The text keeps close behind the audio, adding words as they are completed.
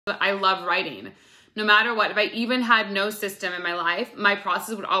I love writing. No matter what, if I even had no system in my life, my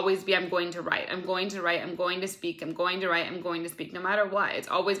process would always be, I'm going to write, I'm going to write, I'm going to speak, I'm going to write, I'm going to speak. No matter what, it's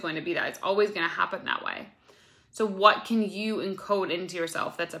always going to be that. It's always going to happen that way. So what can you encode into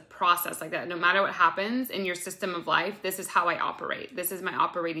yourself that's a process like that? No matter what happens in your system of life, this is how I operate. This is my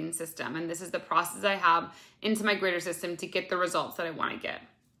operating system. And this is the process I have into my greater system to get the results that I want to get.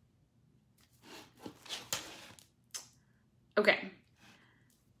 Okay.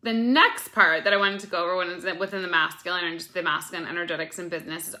 The next part that I wanted to go over within the masculine and just the masculine energetics in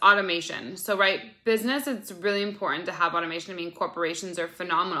business is automation. So, right, business, it's really important to have automation. I mean, corporations are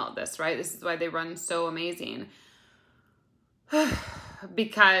phenomenal at this, right? This is why they run so amazing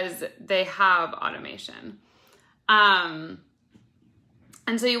because they have automation. And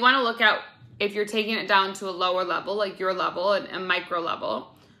so you want to look at, if you're taking it down to a lower level, like your level, a micro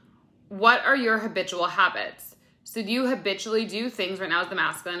level, what are your habitual habits? So do you habitually do things right now as the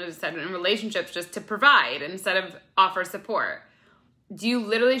masculine, as I said, in relationships just to provide instead of offer support? Do you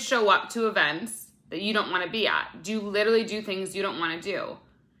literally show up to events that you don't want to be at? Do you literally do things you don't want to do?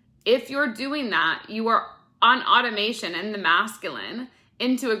 If you're doing that, you are on automation in the masculine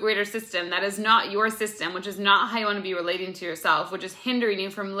into a greater system that is not your system, which is not how you want to be relating to yourself, which is hindering you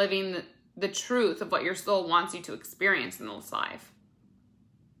from living the truth of what your soul wants you to experience in this life.